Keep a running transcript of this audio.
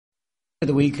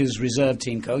The week as reserve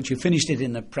team coach, you finished it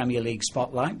in the Premier League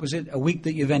spotlight. Was it a week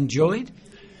that you've enjoyed?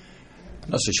 I'm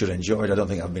not so sure enjoyed. I don't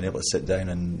think I've been able to sit down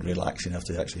and relax enough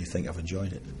to actually think I've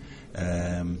enjoyed it.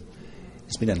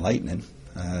 It's been enlightening,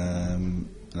 and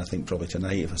I think probably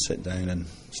tonight if I sit down and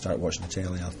start watching the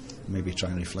telly, I'll maybe try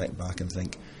and reflect back and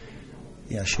think,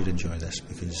 yeah, I should enjoy this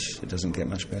because it doesn't get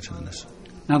much better than this.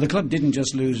 Now, the club didn't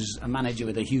just lose a manager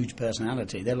with a huge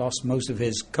personality. They lost most of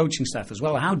his coaching staff as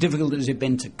well. How difficult has it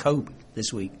been to cope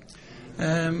this week?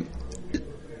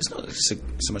 It's not so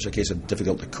much a case of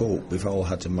difficult to cope. We've all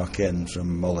had to muck in,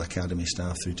 from all the academy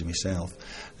staff through to myself.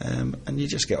 And you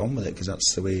just get on with it because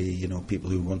that's the way, people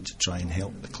who want to try and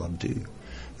help the club do.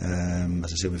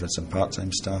 As I say, we've had some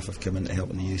part-time staff have come in to help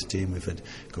in the youth team. We've had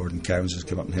Gordon Cowens has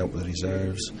come up and helped with the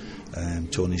reserves.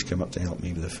 Tony's come up to help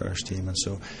me with the first team. And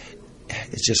so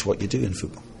it's just what you do in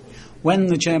football. When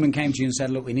the chairman came to you and said,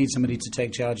 look, we need somebody to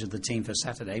take charge of the team for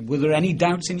Saturday, were there any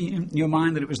doubts in your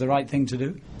mind that it was the right thing to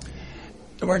do?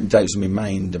 There weren't doubts in my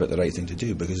mind about the right thing to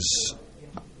do because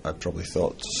I probably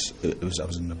thought I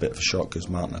was in a bit of a shock because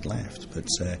Martin had left. But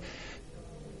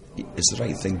it's the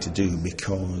right thing to do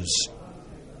because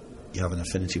you have an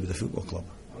affinity with the football club.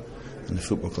 And the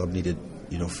football club needed,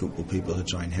 football people to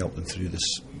try and help them through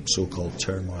this so-called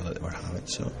turmoil that they were having.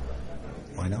 So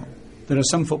why not? There are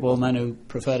some football men who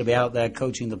prefer to be out there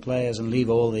coaching the players and leave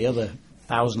all the other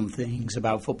 1,000 things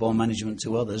about football management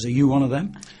to others. Are you one of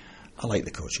them? I like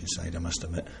the coaching side, I must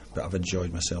admit, but I've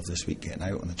enjoyed myself this week getting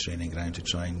out on the training ground to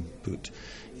try and put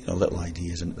little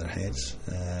ideas into their heads.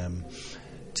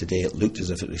 Today it looked as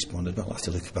if it responded, but I'll have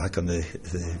to look back on the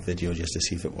video just to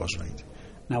see if it was right.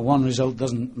 Now, one result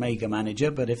doesn't make a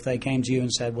manager, but if they came to you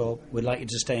and said, well, we'd like you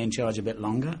to stay in charge a bit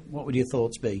longer, what would your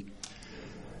thoughts be?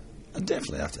 I'd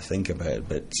definitely have to think about it,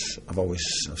 but I've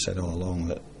said all along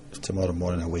that if tomorrow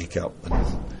morning I wake up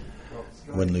and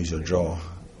win, lose or draw,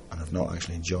 and I've not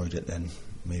actually enjoyed it, then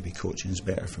maybe coaching's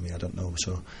better for me, I don't know.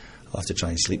 So I'll have to try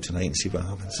and sleep tonight and see what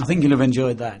happens. I think you'll have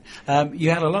enjoyed that. You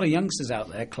had a lot of youngsters out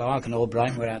there. Clark and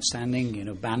Albright were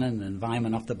outstanding, Bannon and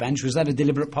Vyman off the bench. Was that a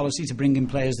deliberate policy to bring in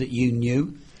players that you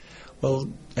knew? Well,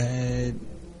 not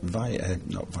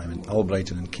Vyman,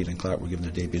 Albright and Kieran Clark were given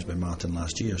their debuts by Martin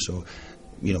last year, so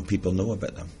people know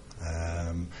about them.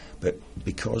 But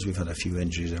because we've had a few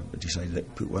injuries, I decided to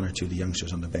put one or two of the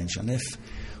youngsters on the bench, and if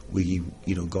we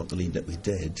got the lead that we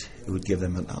did, it would give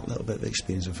them that little bit of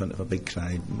experience in front of a big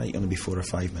crowd. It might only be 4 or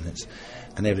 5 minutes,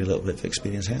 and every little bit of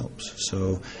experience helps.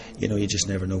 So you just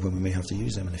never know when we may have to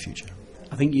use them in the future.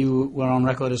 I think you were on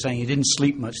record as saying you didn't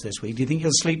sleep much this week. Do you think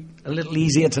you'll sleep a little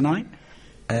easier tonight?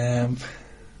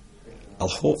 I'll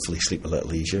hopefully sleep a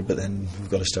little easier, but then we've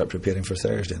got to start preparing for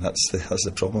Thursday, and that's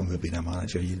the problem with being a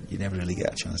manager. You never really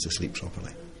get a chance to sleep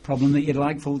properly. Problem that you'd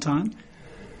like full time?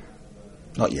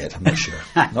 Not yet, I'm not sure.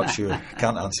 Not sure.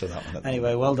 Can't answer that one.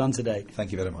 Anyway, well done today.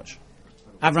 Thank you very much.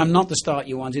 Avram, not the start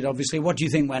you wanted, obviously. What do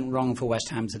you think went wrong for West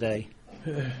Ham today?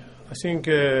 I think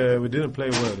we didn't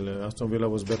play well. Aston Villa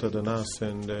was better than us,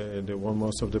 and they won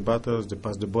most of the battles. They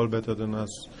passed the ball better than us.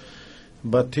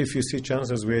 But if you see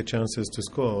chances, we had chances to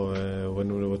score.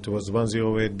 When it was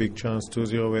 1-0, we had big chance.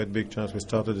 2-0, we had big chance. We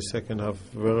started the second half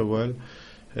very well.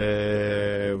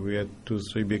 We had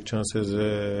 2-3 big chances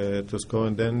to score,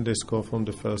 and then they scored from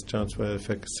the first chance for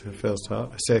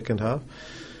the second half.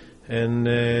 And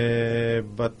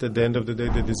but at the end of the day,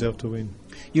 they deserve to win.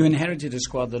 You inherited a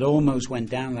squad that almost went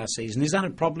down last season. Is that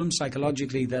a problem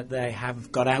psychologically that they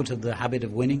have got out of the habit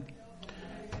of winning?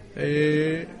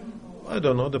 I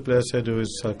don't know. The player said there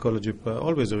is psychology.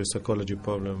 Always there is psychology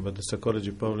problem, but the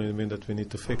psychology problem means that we need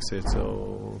to fix it.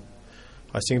 So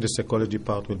I think the psychology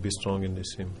part will be strong in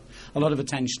this team. A lot of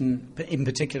attention, in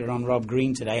particular, on Rob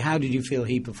Green today. How did you feel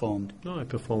he performed? No, he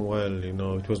performed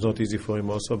well. It was not easy for him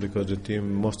also because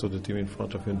most of the team in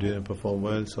front of him didn't perform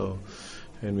well. So,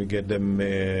 and we get them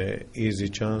easy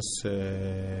chance,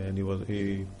 and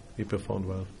he performed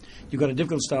well. You've got a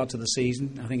difficult start to the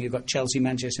season. I think you've got Chelsea,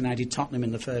 Manchester United, Tottenham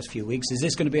in the first few weeks. Is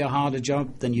this going to be a harder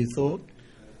job than you thought?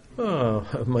 Oh,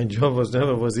 my job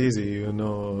never easy.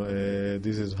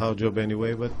 This is our job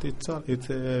anyway. But it's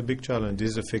a big challenge.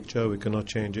 This is a fixture. We cannot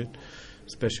change it,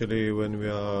 especially when we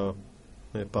are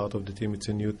a part of the team. It's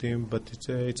a new team, but it's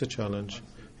a challenge.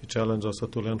 A challenge also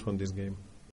to learn from this game.